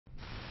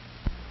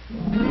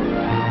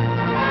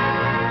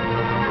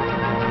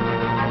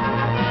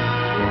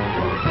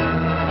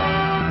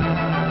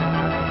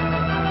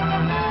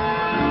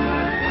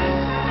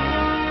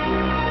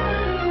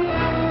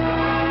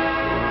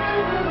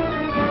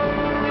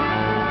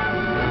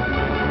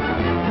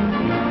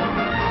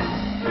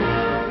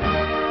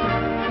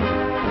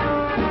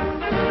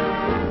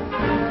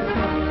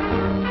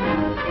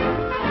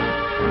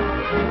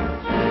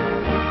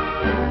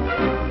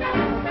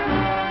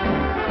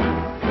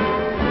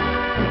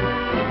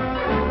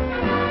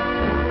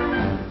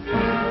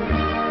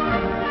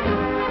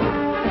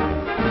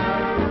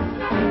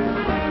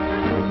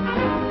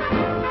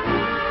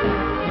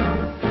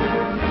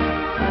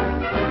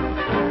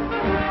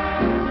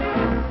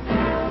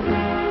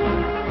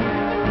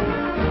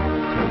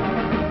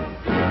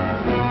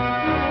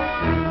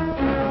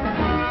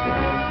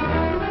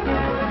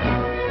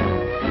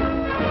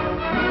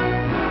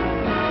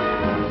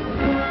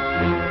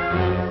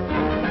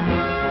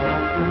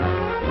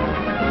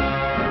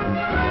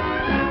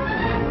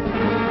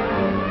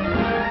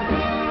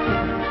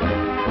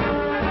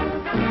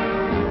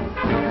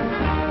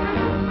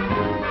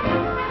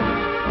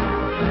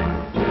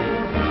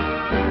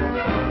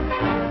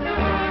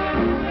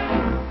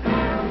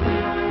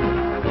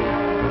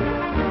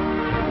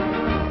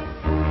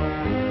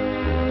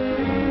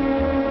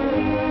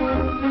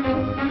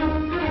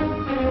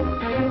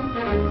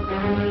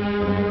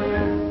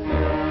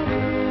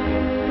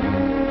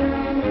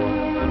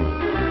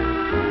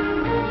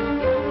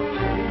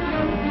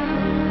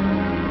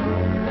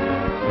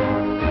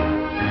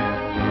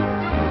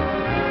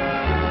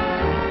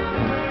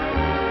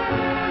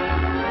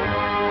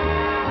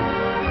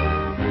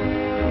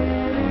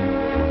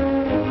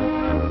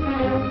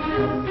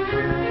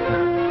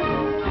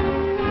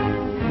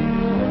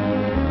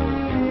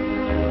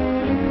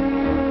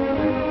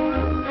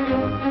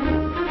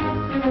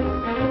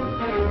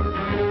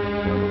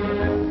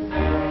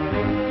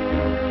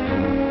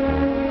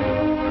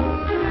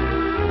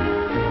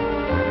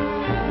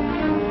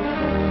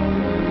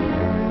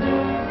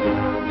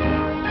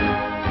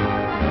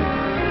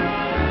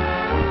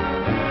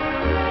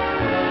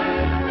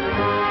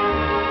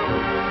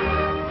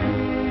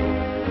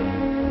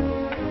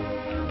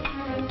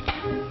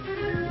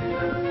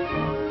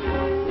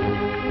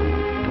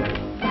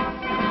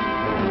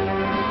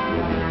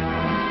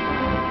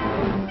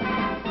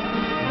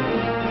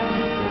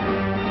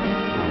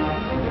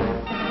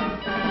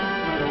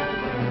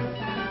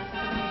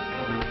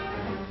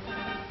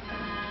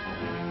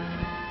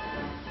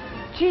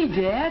Gee,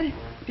 Dad,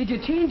 did you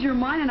change your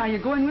mind and are you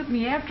going with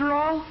me after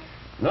all?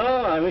 No,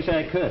 I wish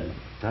I could.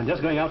 I'm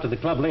just going out to the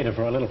club later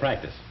for a little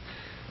practice.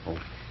 Oh,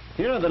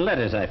 here are the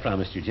letters I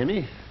promised you,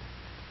 Jimmy.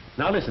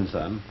 Now listen,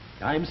 son.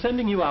 I'm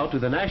sending you out to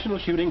the National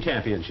Shooting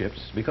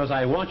Championships because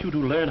I want you to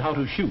learn how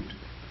to shoot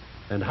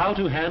and how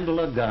to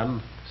handle a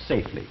gun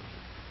safely.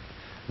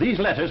 These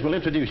letters will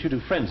introduce you to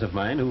friends of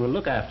mine who will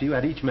look after you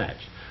at each match.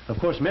 Of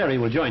course, Mary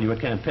will join you at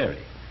Camp Perry.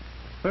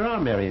 Where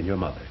are Mary and your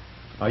mother?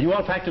 Are you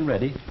all packed and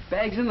ready?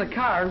 Bags in the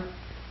car.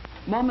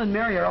 Mom and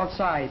Mary are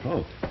outside.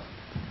 Oh.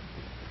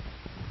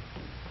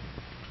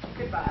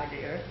 Goodbye,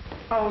 dear.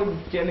 Oh,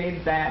 Jimmy,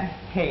 that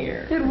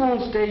hair. It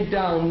won't stay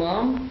down,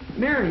 Mom.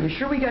 Mary, you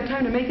sure we got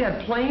time to make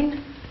that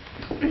plane?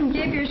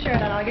 Keep your shirt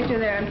on. I'll get you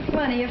there in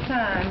plenty of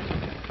time.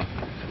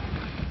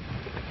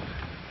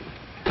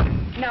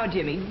 Now,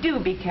 Jimmy, do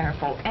be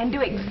careful and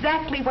do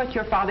exactly what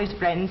your father's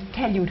friends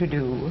tell you to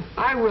do.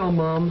 I will,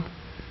 Mom.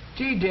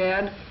 Gee,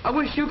 Dad, I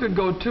wish you could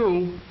go,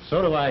 too.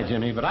 So do I,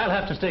 Jimmy, but I'll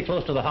have to stay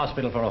close to the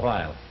hospital for a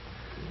while.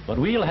 But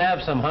we'll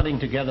have some hunting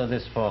together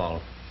this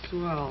fall.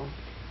 Swell.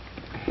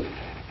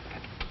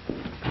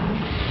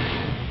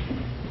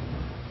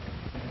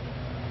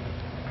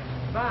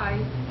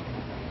 Bye.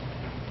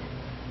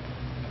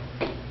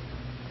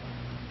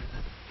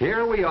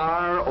 Here we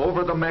are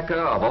over the Mecca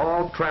of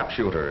all trap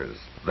shooters,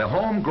 the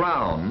home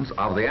grounds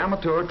of the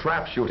Amateur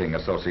Trap Shooting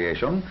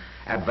Association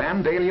at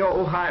Vandalia,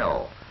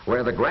 Ohio,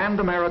 where the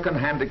Grand American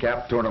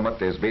Handicap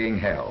Tournament is being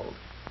held.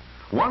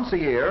 Once a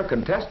year,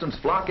 contestants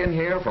flock in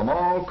here from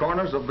all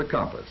corners of the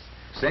compass,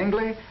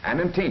 singly and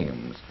in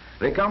teams.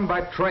 They come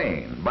by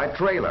train, by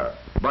trailer,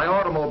 by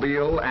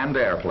automobile and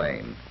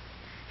airplane.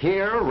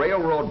 Here,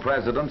 railroad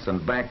presidents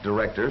and bank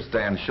directors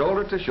stand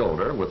shoulder to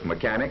shoulder with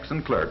mechanics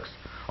and clerks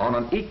on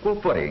an equal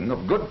footing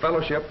of good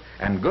fellowship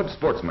and good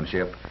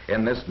sportsmanship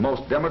in this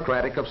most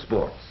democratic of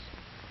sports.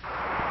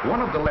 One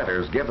of the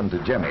letters given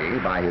to Jimmy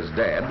by his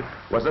dad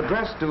was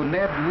addressed to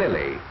Ned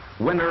Lilly,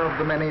 winner of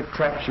the many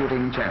trap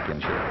shooting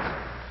championships.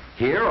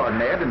 Here are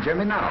Ned and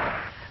Jimmy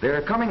now.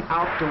 They're coming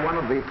out to one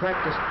of the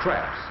practice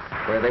traps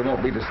where they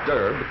won't be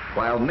disturbed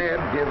while Ned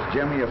gives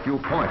Jimmy a few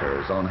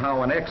pointers on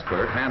how an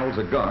expert handles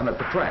a gun at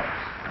the traps.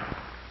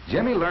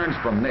 Jimmy learns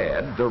from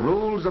Ned the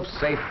rules of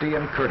safety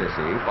and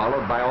courtesy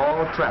followed by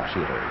all trap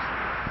shooters.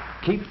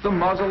 Keep the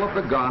muzzle of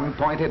the gun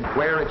pointed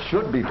where it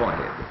should be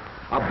pointed,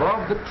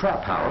 above the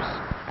trap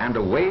house and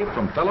away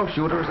from fellow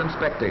shooters and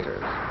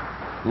spectators.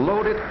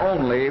 Load it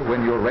only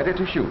when you're ready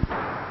to shoot.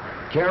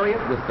 Carry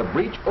it with the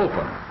breech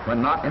open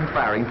when not in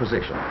firing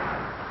position.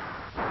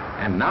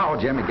 And now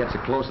Jimmy gets a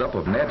close-up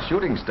of Ned's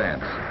shooting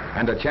stance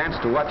and a chance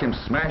to watch him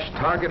smash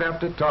target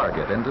after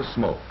target into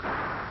smoke.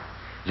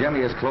 Jimmy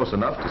is close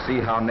enough to see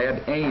how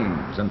Ned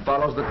aims and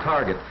follows the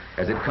target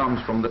as it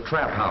comes from the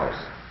trap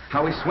house,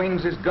 how he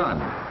swings his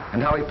gun,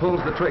 and how he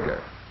pulls the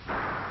trigger.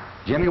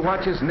 Jimmy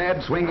watches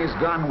Ned swing his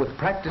gun with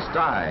practiced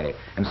eye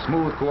and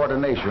smooth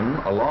coordination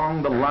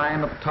along the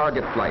line of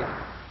target flight,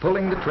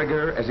 pulling the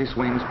trigger as he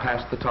swings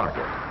past the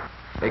target.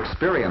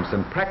 Experience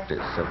and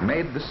practice have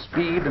made the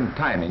speed and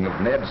timing of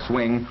Ned's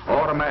swing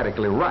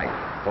automatically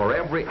right for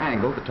every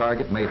angle the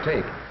target may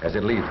take as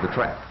it leaves the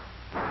trap.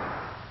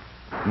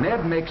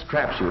 Ned makes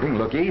trap shooting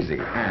look easy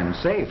and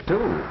safe,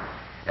 too,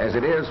 as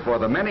it is for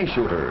the many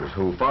shooters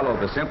who follow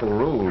the simple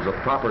rules of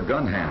proper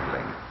gun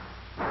handling.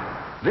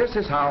 This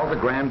is how the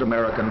Grand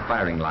American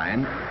firing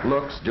line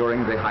looks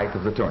during the height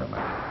of the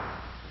tournament.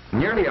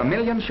 Nearly 1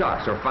 million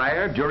shots are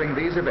fired during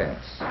these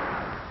events.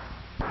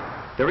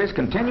 There is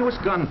continuous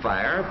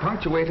gunfire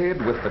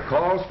punctuated with the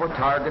calls for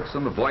targets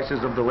and the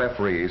voices of the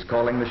referees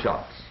calling the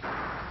shots.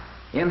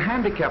 In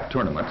handicap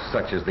tournaments,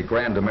 such as the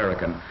Grand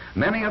American,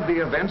 many of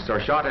the events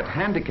are shot at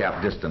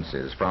handicap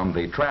distances from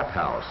the trap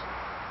house.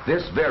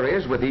 This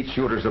varies with each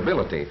shooter's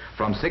ability,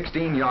 from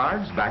 16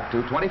 yards back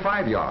to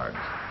 25 yards.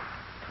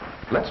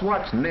 Let's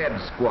watch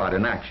Ned's squad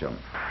in action.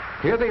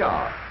 Here they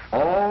are,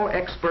 all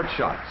expert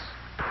shots.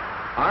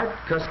 Art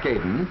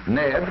Cascaden,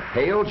 Ned,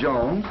 Hale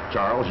Jones,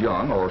 Charles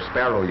Young, or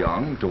Sparrow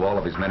Young to all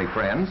of his many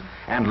friends,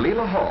 and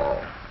Leela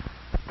Hall.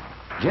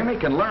 Jimmy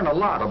can learn a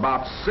lot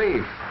about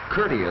safe,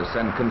 courteous,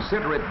 and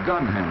considerate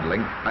gun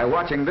handling by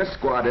watching this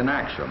squad in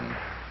action.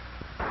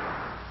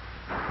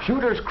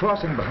 Shooters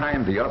crossing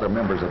behind the other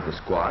members of the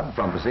squad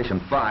from position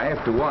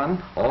 5 to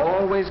 1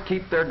 always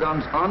keep their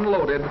guns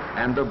unloaded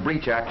and the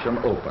breech action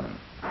open.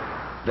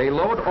 They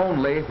load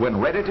only when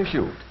ready to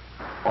shoot.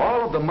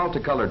 All of the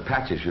multicolored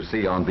patches you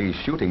see on these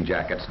shooting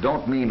jackets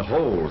don't mean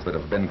holes that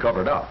have been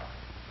covered up.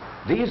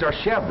 These are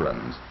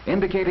chevrons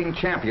indicating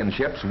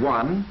championships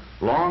won,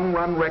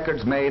 long-run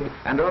records made,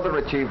 and other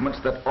achievements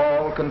that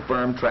all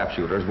confirmed trap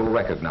shooters will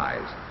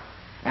recognize.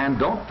 And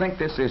don't think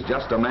this is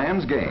just a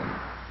man's game.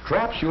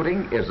 Trap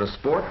shooting is a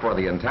sport for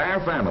the entire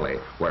family,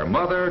 where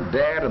mother,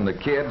 dad, and the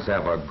kids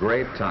have a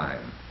great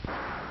time.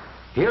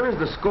 Here is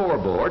the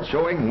scoreboard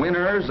showing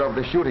winners of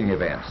the shooting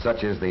events,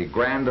 such as the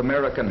Grand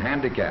American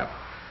Handicap,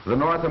 the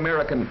North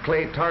American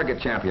Clay Target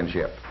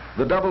Championship,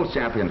 the Doubles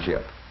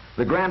Championship,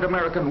 the Grand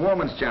American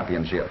Women's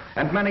Championship,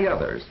 and many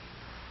others.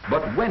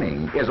 But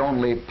winning is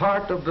only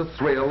part of the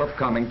thrill of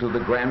coming to the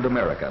Grand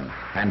American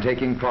and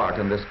taking part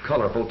in this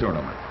colorful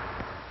tournament.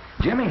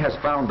 Jimmy has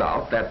found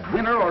out that,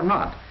 winner or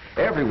not,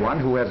 everyone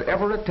who has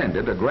ever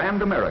attended a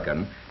Grand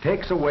American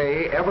takes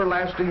away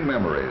everlasting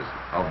memories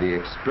of the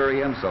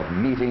experience of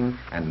meeting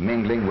and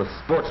mingling with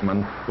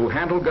sportsmen who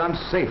handle guns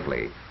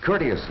safely,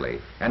 courteously,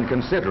 and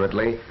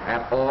considerately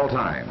at all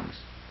times.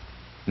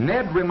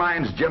 Ned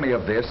reminds Jimmy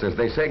of this as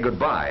they say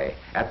goodbye.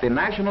 At the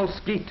National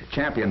Skeet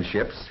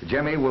Championships,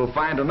 Jimmy will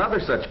find another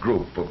such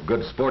group of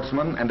good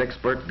sportsmen and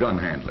expert gun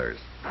handlers.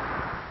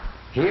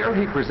 Here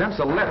he presents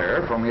a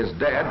letter from his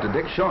dad to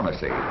Dick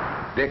Shaughnessy.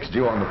 Dick's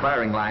due on the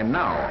firing line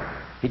now.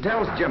 He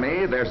tells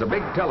Jimmy there's a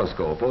big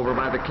telescope over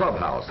by the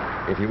clubhouse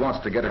if he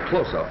wants to get a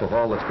close-up of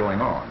all that's going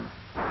on.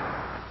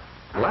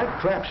 Like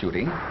trap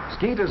shooting,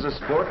 skeet is a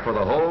sport for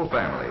the whole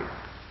family.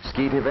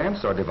 Skeet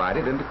events are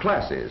divided into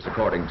classes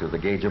according to the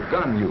gauge of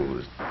gun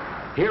used.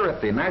 Here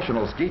at the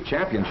National Skeet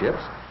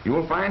Championships, you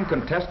will find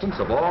contestants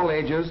of all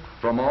ages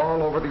from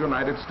all over the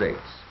United States.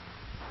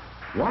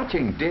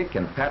 Watching Dick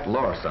and Pat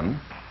Lawson,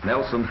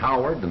 Nelson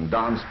Howard and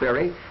Don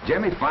Sperry,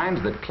 Jimmy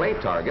finds that clay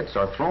targets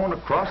are thrown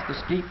across the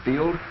skeet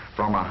field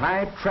from a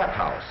high trap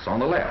house on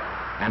the left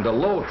and a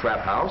low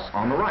trap house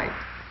on the right.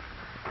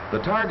 The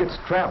targets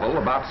travel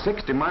about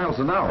 60 miles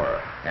an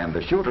hour, and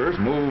the shooters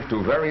move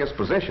to various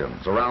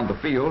positions around the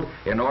field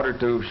in order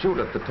to shoot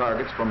at the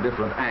targets from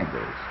different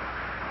angles.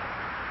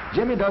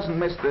 Jimmy doesn't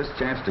miss this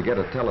chance to get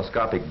a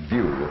telescopic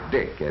view of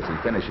Dick as he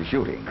finishes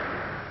shooting.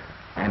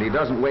 And he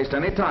doesn't waste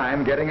any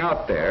time getting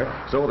out there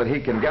so that he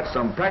can get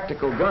some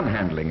practical gun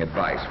handling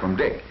advice from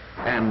Dick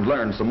and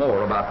learn some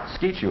more about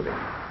skeet shooting.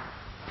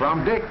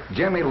 From Dick,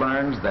 Jimmy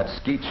learns that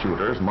skeet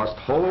shooters must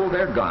hold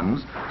their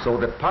guns so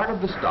that part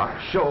of the stock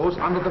shows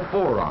under the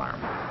forearm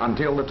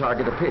until the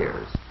target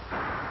appears.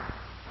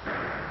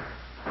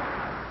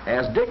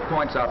 As Dick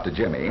points out to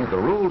Jimmy, the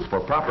rules for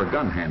proper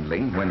gun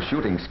handling when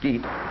shooting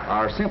skeet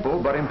are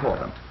simple but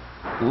important.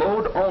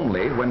 Load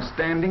only when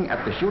standing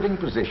at the shooting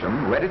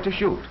position ready to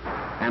shoot,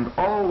 and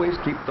always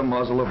keep the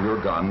muzzle of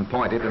your gun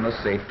pointed in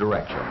a safe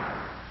direction.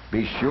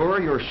 Be sure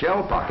your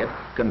shell pocket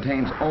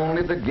contains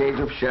only the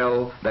gauge of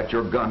shell that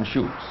your gun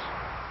shoots.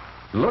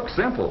 Looks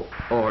simple,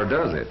 or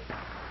does it?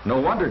 No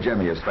wonder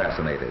Jimmy is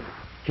fascinated.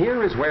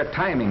 Here is where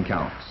timing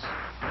counts.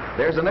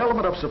 There's an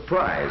element of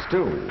surprise,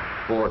 too,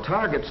 for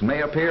targets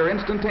may appear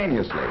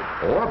instantaneously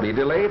or be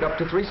delayed up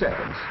to 3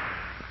 seconds.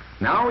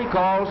 Now he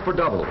calls for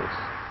doubles.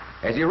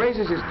 As he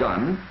raises his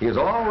gun, he is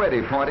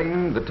already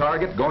pointing the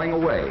target going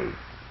away.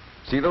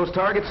 See those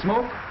targets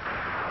smoke?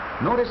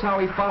 Notice how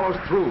he follows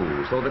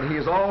through so that he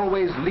is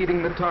always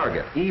leading the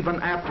target,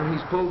 even after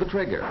he's pulled the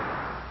trigger.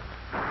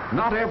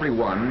 Not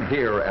everyone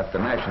here at the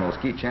National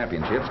Skeet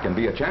Championships can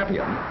be a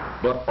champion,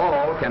 but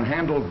all can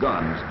handle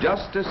guns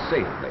just as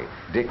safely,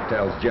 Dick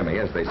tells Jimmy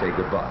as they say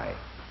goodbye.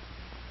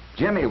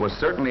 Jimmy was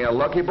certainly a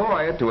lucky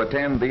boy to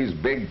attend these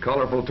big,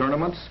 colorful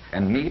tournaments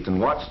and meet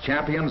and watch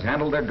champions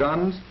handle their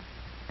guns.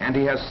 And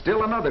he has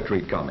still another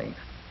treat coming.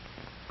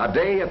 A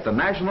day at the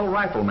National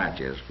Rifle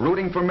Matches,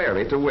 rooting for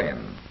Mary to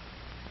win.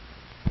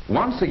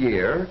 Once a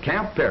year,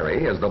 Camp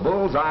Perry is the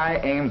bullseye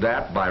aimed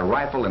at by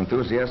rifle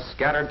enthusiasts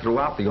scattered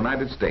throughout the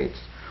United States.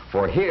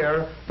 For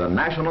here, the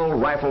National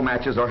Rifle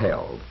Matches are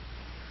held.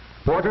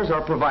 Quarters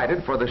are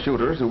provided for the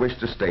shooters who wish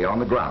to stay on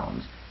the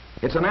grounds.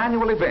 It's an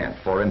annual event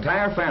for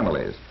entire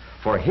families.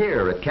 For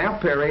here at Camp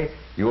Perry,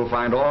 you will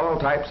find all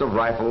types of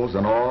rifles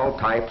and all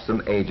types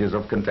and ages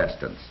of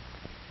contestants.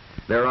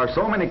 There are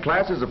so many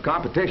classes of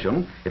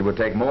competition, it would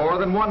take more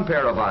than one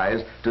pair of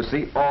eyes to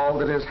see all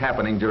that is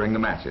happening during the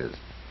matches.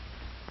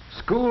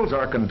 Schools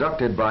are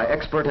conducted by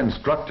expert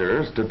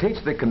instructors to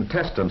teach the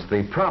contestants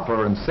the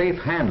proper and safe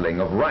handling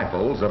of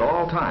rifles at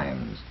all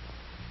times.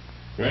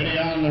 Ready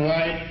on the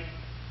right,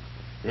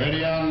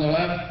 ready on the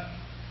left,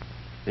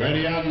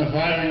 ready on the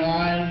firing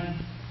line,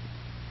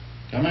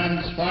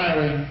 commence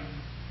firing.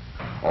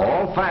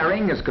 All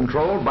firing is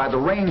controlled by the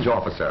range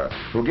officer,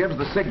 who gives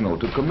the signal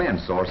to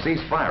commence or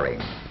cease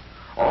firing.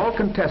 All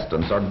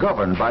contestants are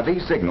governed by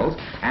these signals,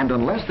 and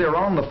unless they're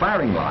on the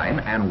firing line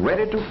and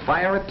ready to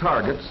fire at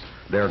targets,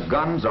 their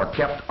guns are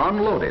kept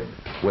unloaded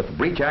with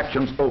breech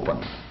actions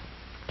open.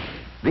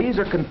 These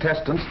are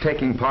contestants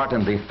taking part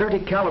in the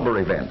 .30 caliber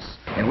events,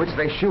 in which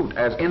they shoot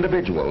as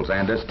individuals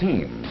and as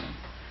teams.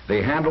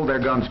 They handle their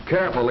guns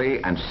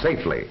carefully and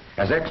safely,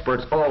 as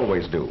experts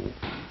always do.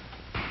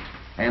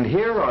 And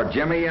here are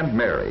Jimmy and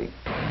Mary.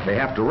 They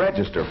have to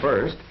register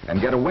first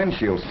and get a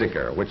windshield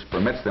sticker, which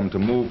permits them to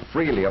move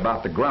freely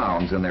about the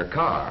grounds in their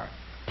car.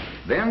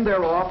 Then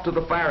they're off to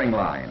the firing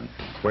line,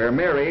 where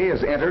Mary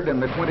is entered in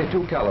the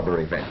 .22 caliber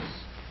events.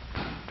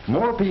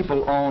 More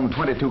people own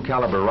 .22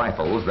 caliber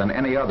rifles than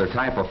any other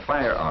type of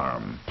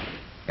firearm.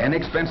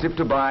 Inexpensive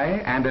to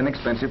buy and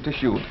inexpensive to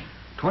shoot,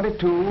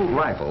 .22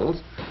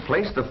 rifles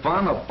place the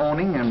fun of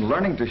owning and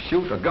learning to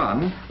shoot a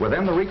gun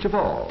within the reach of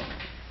all.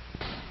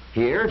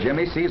 Here,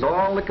 Jimmy sees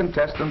all the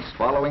contestants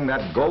following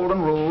that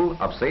golden rule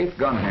of safe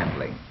gun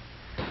handling.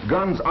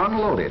 Guns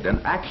unloaded and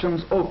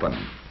actions open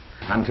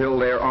until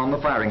they're on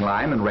the firing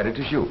line and ready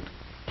to shoot.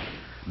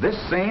 This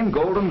same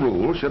golden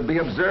rule should be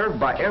observed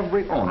by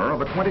every owner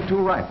of a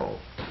 .22 rifle.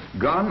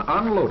 Gun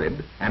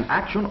unloaded and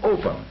action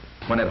open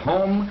when at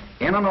home,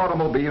 in an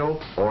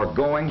automobile, or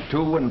going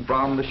to and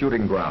from the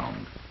shooting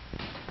ground.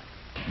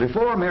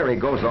 Before Mary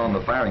goes on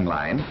the firing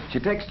line, she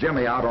takes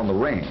Jimmy out on the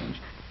range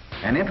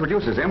and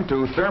introduces him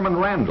to Thurman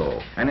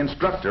Randall, an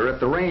instructor at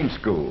the range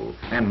school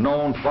and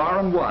known far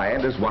and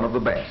wide as one of the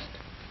best.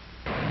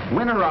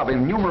 Winner of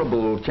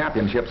innumerable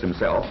championships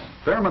himself,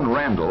 Thurman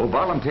Randall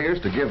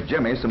volunteers to give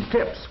Jimmy some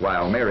tips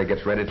while Mary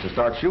gets ready to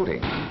start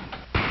shooting.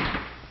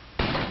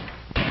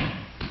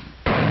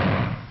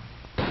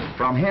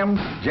 From him,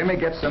 Jimmy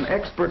gets some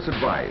expert's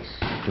advice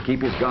to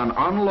keep his gun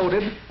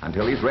unloaded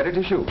until he's ready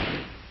to shoot.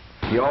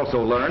 He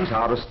also learns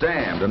how to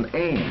stand and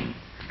aim,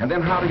 and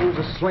then how to use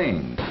a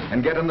sling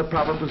and get in the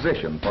proper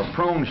position for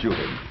prone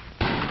shooting.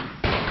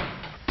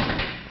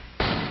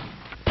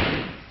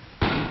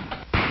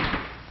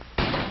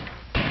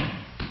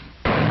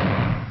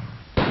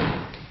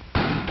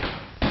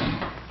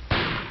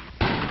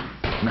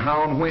 And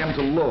how and when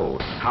to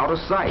load, how to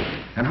sight,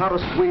 and how to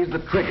squeeze the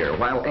trigger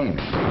while aiming.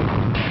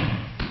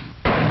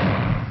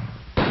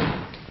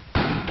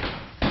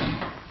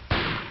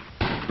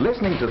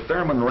 Listening to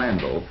Thurman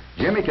Randall,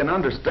 Jimmy can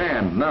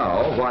understand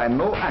now why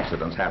no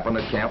accidents happen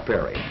at Camp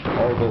Perry,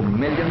 although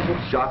millions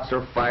of shots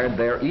are fired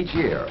there each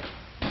year.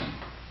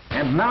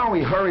 And now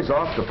he hurries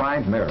off to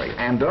find Mary,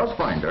 and does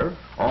find her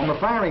on the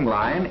firing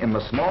line in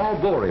the small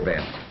bore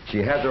event she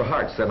has her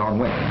heart set on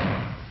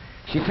winning.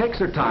 She takes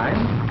her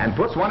time and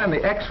puts one in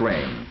the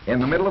X-ring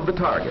in the middle of the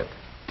target.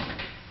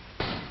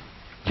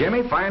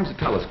 Jimmy finds a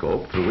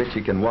telescope through which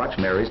he can watch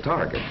Mary's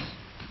targets.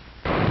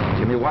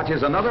 Jimmy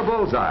watches another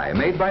bullseye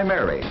made by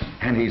Mary,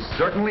 and he's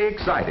certainly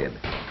excited.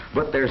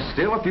 But there's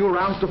still a few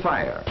rounds to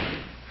fire.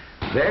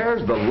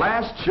 There's the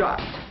last shot.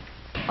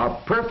 A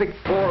perfect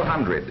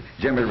 400,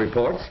 Jimmy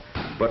reports,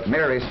 but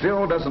Mary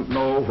still doesn't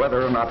know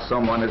whether or not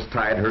someone has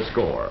tied her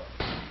score.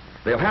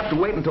 They'll have to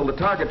wait until the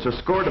targets are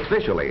scored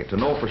officially to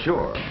know for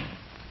sure.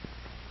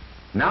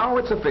 Now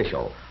it's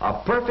official,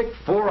 a perfect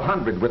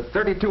 400 with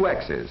 32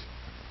 X's.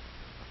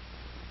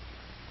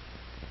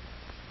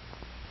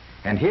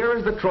 And here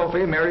is the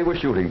trophy Mary was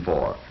shooting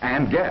for,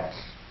 and gets.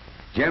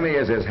 Jimmy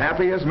is as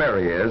happy as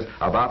Mary is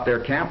about their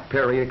Camp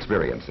Perry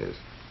experiences.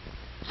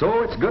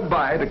 So it's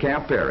goodbye to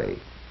Camp Perry.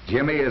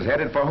 Jimmy is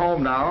headed for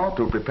home now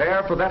to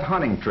prepare for that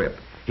hunting trip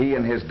he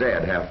and his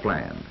dad have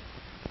planned.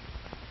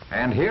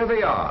 And here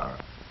they are.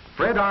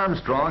 Fred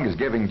Armstrong is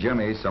giving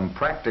Jimmy some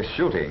practice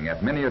shooting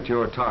at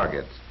miniature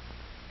targets.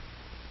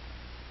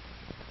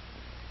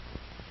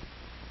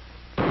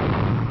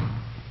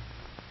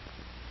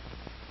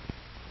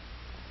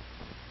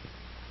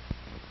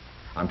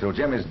 Until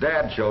Jimmy's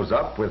dad shows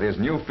up with his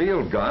new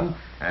field gun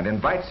and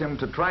invites him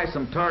to try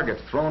some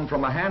targets thrown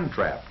from a hand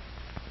trap.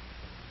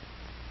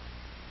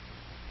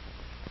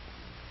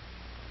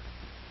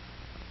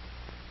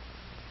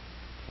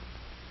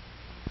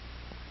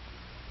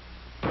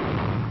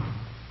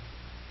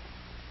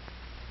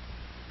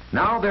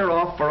 Now they're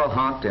off for a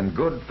hunt in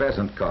good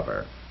pheasant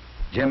cover.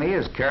 Jimmy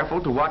is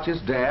careful to watch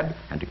his dad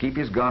and to keep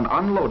his gun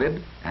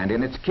unloaded and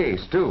in its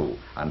case too,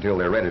 until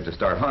they're ready to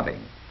start hunting.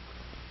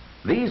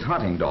 These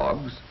hunting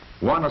dogs,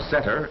 one a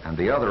setter and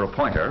the other a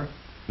pointer,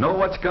 know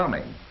what's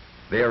coming.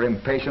 They are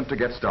impatient to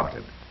get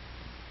started.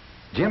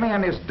 Jimmy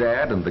and his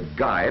dad and the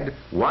guide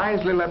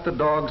wisely let the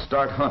dogs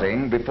start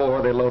hunting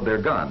before they load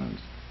their guns.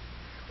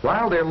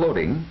 While they're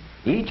loading,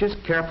 each is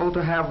careful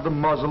to have the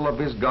muzzle of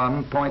his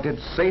gun pointed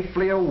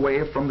safely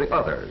away from the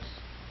others.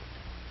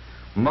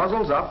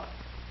 Muzzles up,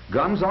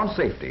 guns on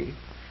safety,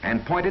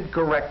 and pointed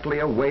correctly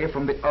away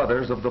from the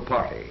others of the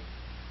party.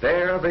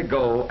 There they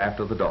go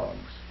after the dogs.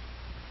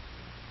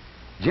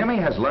 Jimmy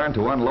has learned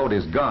to unload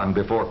his gun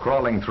before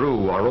crawling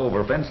through or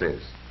over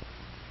fences.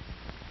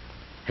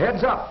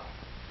 Heads up!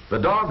 The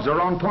dogs are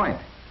on point.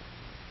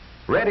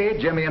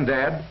 Ready, Jimmy and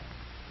Dad?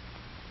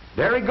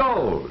 There he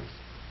goes!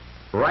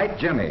 Right,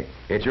 Jimmy,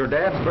 it's your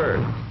dad's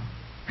bird.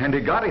 And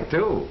he got it,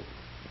 too.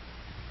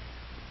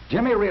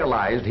 Jimmy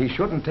realized he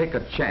shouldn't take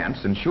a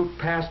chance and shoot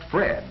past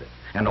Fred,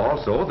 and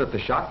also that the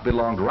shot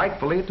belonged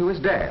rightfully to his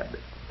dad.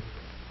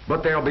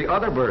 But there'll be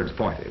other birds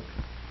pointed.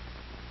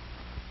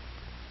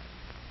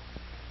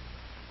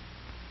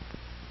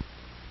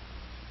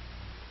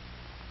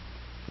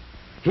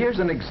 Here's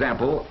an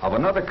example of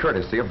another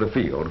courtesy of the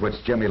field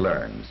which Jimmy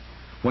learns.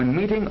 When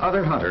meeting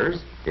other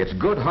hunters, it's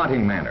good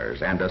hunting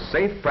manners and a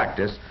safe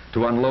practice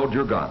to unload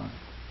your gun.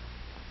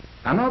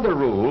 Another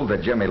rule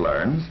that Jimmy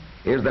learns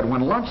is that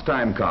when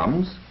lunchtime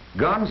comes,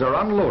 guns are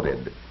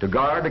unloaded to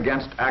guard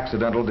against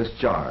accidental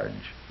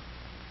discharge.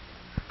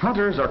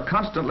 Hunters are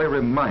constantly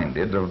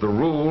reminded of the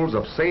rules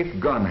of safe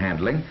gun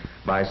handling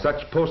by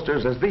such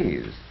posters as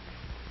these.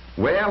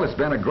 Well, it's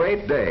been a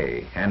great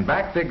day, and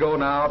back they go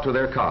now to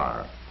their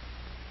car.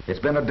 It's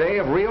been a day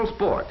of real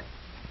sport.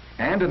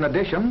 And in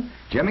addition,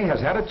 Jimmy has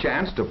had a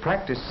chance to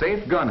practice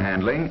safe gun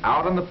handling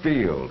out in the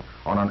field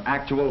on an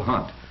actual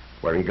hunt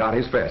where he got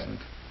his pheasant.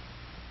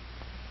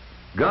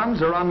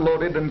 Guns are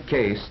unloaded and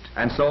cased,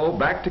 and so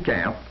back to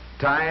camp,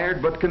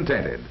 tired but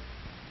contented.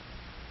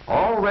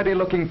 already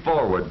looking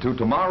forward to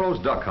tomorrow's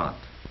duck hunt.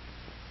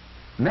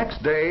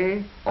 Next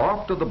day,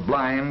 off to the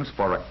blinds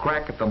for a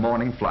crack at the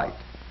morning flight.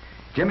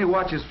 Jimmy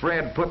watches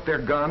Fred put their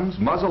guns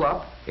muzzle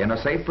up in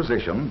a safe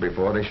position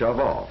before they shove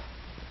off.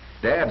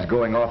 Dad's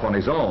going off on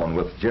his own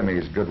with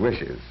Jimmy's good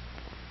wishes.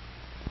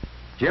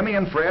 Jimmy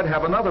and Fred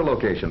have another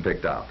location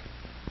picked out.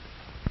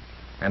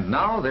 And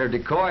now their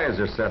decoys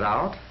are set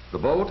out, the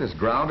boat is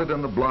grounded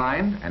in the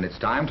blind, and it's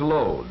time to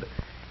load.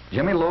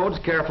 Jimmy loads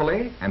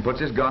carefully and puts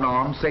his gun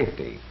on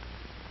safety.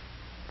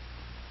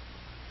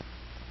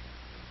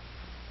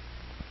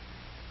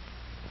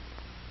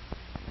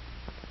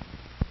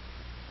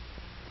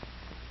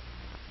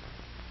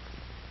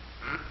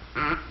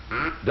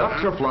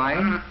 Ducks are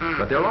flying,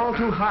 but they're all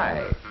too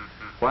high.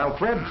 While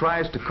Fred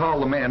tries to call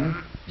them in,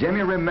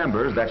 Jimmy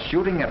remembers that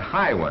shooting at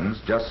high ones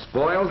just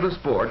spoils the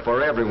sport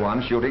for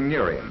everyone shooting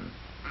near him.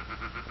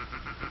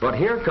 But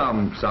here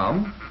come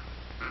some.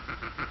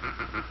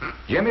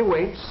 Jimmy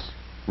waits,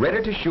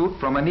 ready to shoot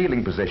from a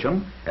kneeling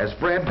position as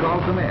Fred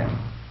calls them in.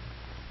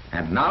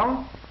 And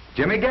now,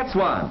 Jimmy gets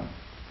one.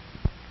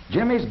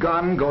 Jimmy's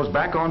gun goes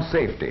back on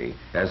safety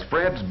as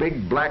Fred's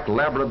big black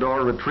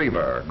Labrador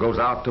Retriever goes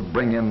out to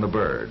bring in the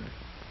bird.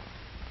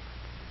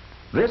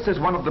 This is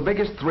one of the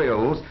biggest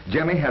thrills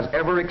Jimmy has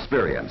ever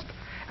experienced,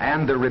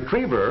 and the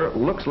Retriever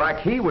looks like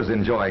he was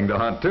enjoying the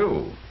hunt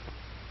too.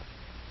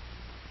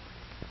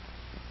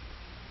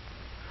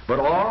 But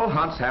all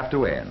hunts have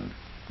to end.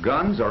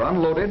 Guns are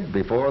unloaded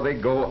before they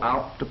go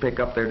out to pick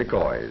up their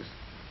decoys.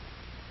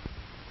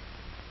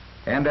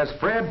 And as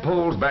Fred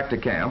pulls back to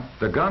camp,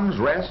 the guns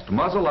rest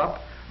muzzle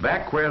up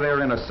back where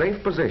they're in a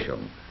safe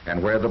position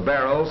and where the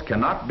barrels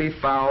cannot be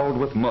fouled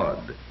with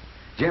mud.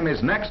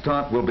 Jimmy's next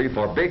hunt will be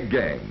for big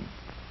game.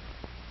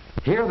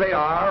 Here they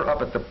are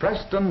up at the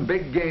Preston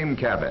Big Game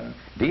Cabin,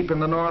 deep in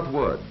the North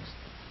Woods.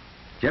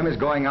 Jimmy's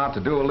going out to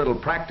do a little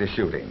practice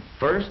shooting,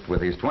 first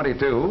with his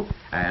 .22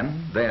 and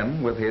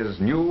then with his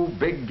new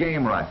big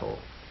game rifle.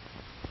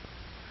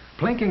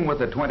 Plinking with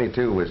the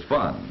 .22 is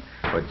fun,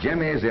 but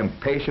Jimmy's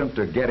impatient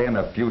to get in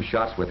a few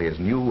shots with his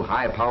new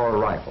high-power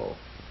rifle.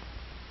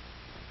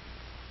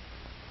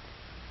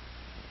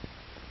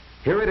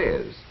 Here it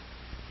is.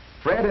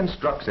 Fred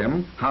instructs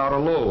him how to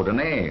load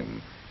and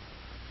aim.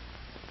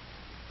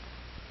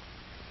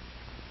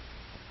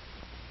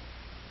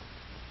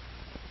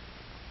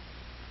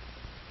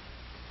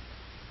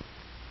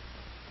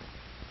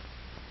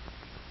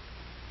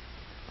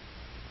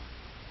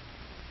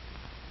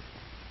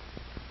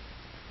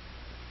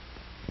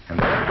 And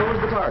there goes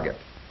the target.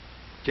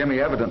 Jimmy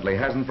evidently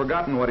hasn't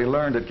forgotten what he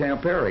learned at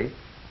Camp Perry.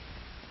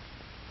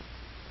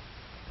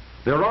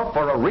 They're off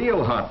for a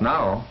real hunt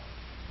now.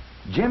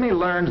 Jimmy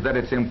learns that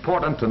it's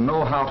important to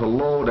know how to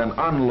load and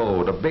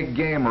unload a big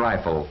game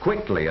rifle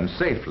quickly and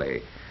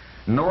safely,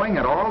 knowing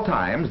at all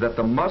times that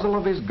the muzzle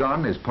of his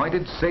gun is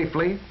pointed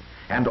safely,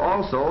 and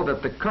also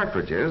that the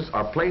cartridges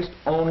are placed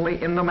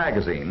only in the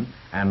magazine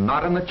and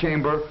not in the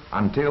chamber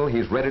until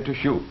he's ready to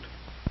shoot.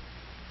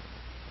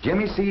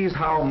 Jimmy sees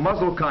how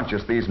muzzle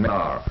conscious these men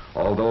are,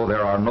 although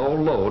there are no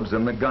loads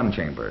in the gun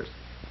chambers.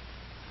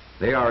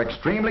 They are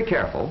extremely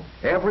careful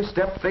every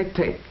step they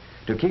take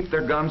to keep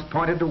their guns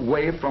pointed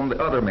away from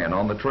the other men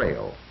on the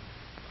trail.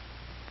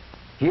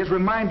 He is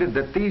reminded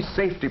that these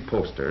safety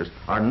posters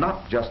are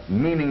not just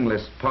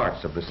meaningless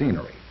parts of the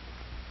scenery.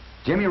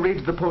 Jimmy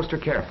reads the poster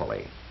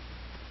carefully.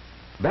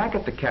 Back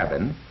at the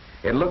cabin,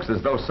 it looks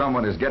as though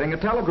someone is getting a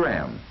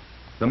telegram.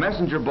 The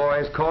messenger boy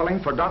is calling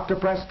for Dr.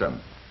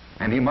 Preston,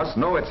 and he must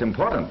know it's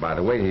important by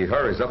the way he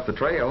hurries up the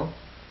trail.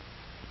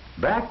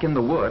 Back in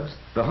the woods,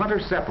 the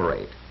hunters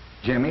separate.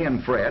 Jimmy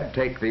and Fred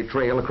take the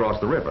trail across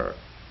the river.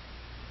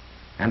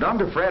 And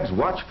under Fred's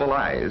watchful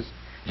eyes,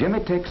 Jimmy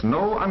takes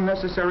no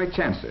unnecessary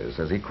chances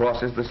as he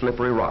crosses the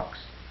slippery rocks.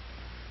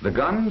 The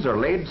guns are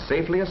laid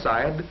safely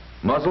aside,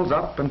 muzzles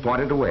up and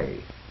pointed away.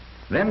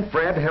 Then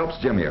Fred helps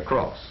Jimmy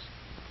across.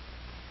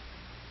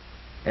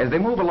 As they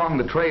move along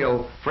the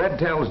trail, Fred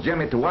tells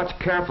Jimmy to watch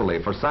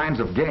carefully for signs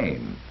of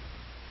game.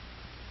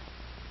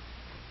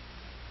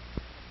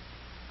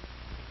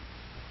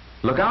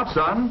 Look out,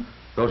 son.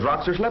 Those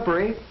rocks are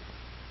slippery.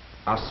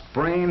 A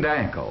sprained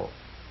ankle.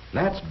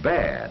 That's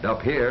bad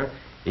up here,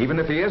 even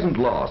if he isn't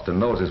lost and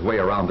knows his way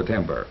around the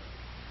timber.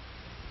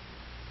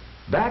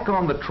 Back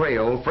on the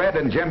trail, Fred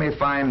and Jimmy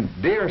find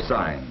deer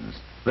signs,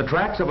 the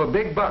tracks of a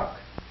big buck.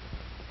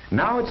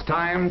 Now it's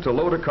time to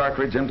load a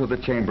cartridge into the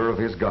chamber of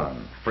his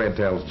gun, Fred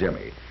tells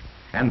Jimmy,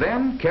 and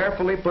then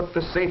carefully put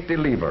the safety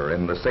lever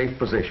in the safe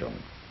position.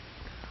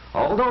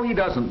 Although he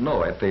doesn't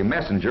know it, the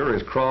messenger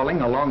is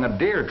crawling along a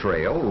deer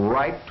trail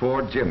right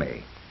toward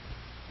Jimmy.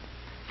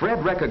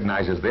 Fred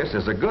recognizes this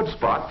as a good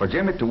spot for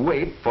Jimmy to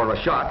wait for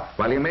a shot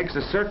while he makes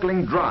a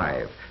circling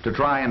drive to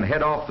try and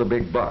head off the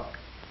big buck.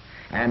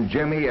 And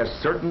Jimmy is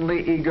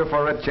certainly eager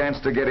for a chance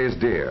to get his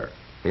deer.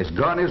 His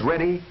gun is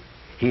ready.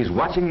 He's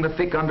watching the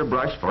thick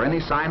underbrush for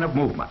any sign of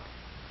movement.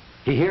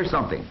 He hears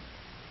something.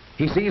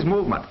 He sees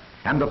movement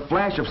and the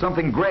flash of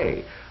something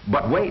gray.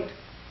 But wait,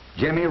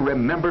 Jimmy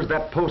remembers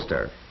that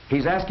poster.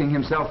 He's asking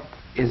himself,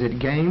 is it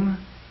game?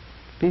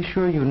 Be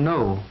sure you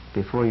know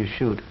before you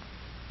shoot.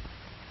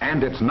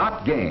 And it's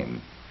not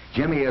game.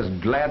 Jimmy is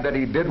glad that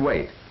he did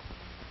wait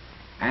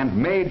and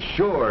made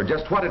sure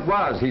just what it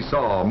was he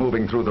saw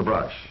moving through the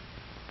brush.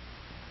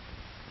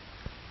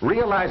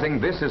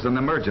 Realizing this is an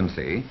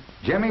emergency,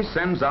 Jimmy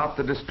sends out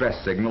the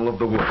distress signal of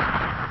the wood.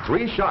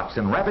 3 shots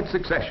in rapid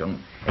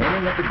succession,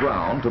 aiming at the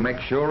ground to make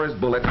sure his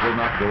bullets will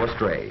not go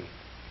astray.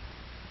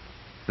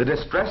 The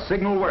distress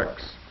signal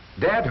works.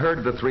 Dad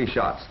heard the 3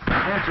 shots,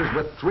 answers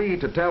with 3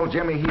 to tell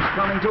Jimmy he's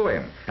coming to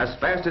him as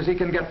fast as he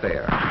can get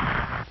there.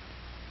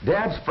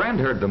 Dad's friend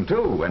heard them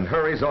too and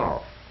hurries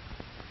off.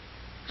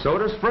 So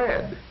does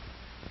Fred.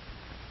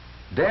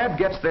 Dad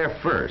gets there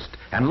first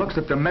and looks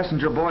at the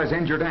messenger boy's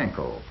injured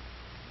ankle.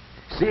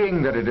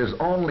 Seeing that it is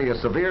only a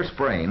severe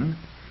sprain,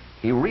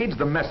 he reads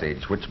the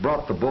message which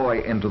brought the boy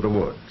into the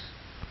woods,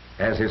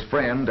 as his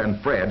friend and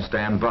Fred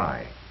stand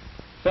by.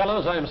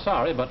 Fellows, I'm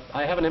sorry, but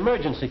I have an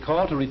emergency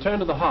call to return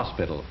to the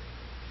hospital.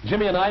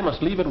 Jimmy and I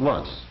must leave at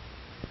once.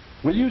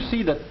 Will you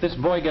see that this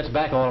boy gets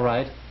back all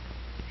right?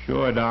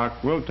 Sure,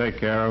 Doc. We'll take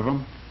care of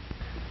him.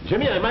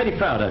 Jimmy, I'm mighty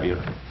proud of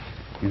you.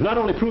 You've not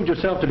only proved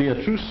yourself to be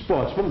a true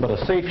sportsman, but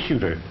a safe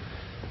shooter.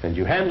 And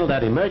you handled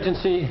that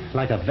emergency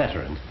like a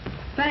veteran.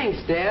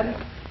 Thanks,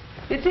 Dad.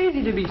 It's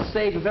easy to be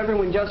safe if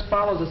everyone just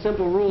follows the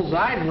simple rules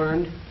I've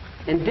learned.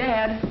 And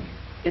Dad,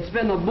 it's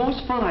been the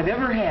most fun I've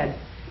ever had.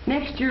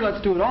 Next year,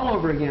 let's do it all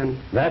over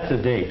again. That's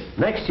a date.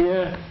 Next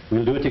year,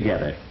 we'll do it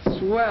together.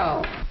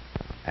 Swell.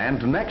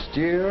 And next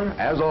year,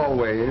 as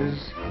always,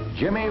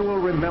 Jimmy will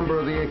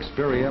remember the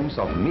experience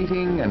of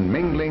meeting and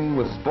mingling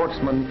with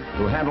sportsmen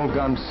who handle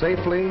guns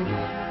safely,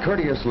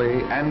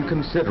 courteously, and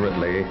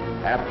considerately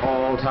at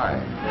all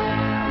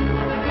times.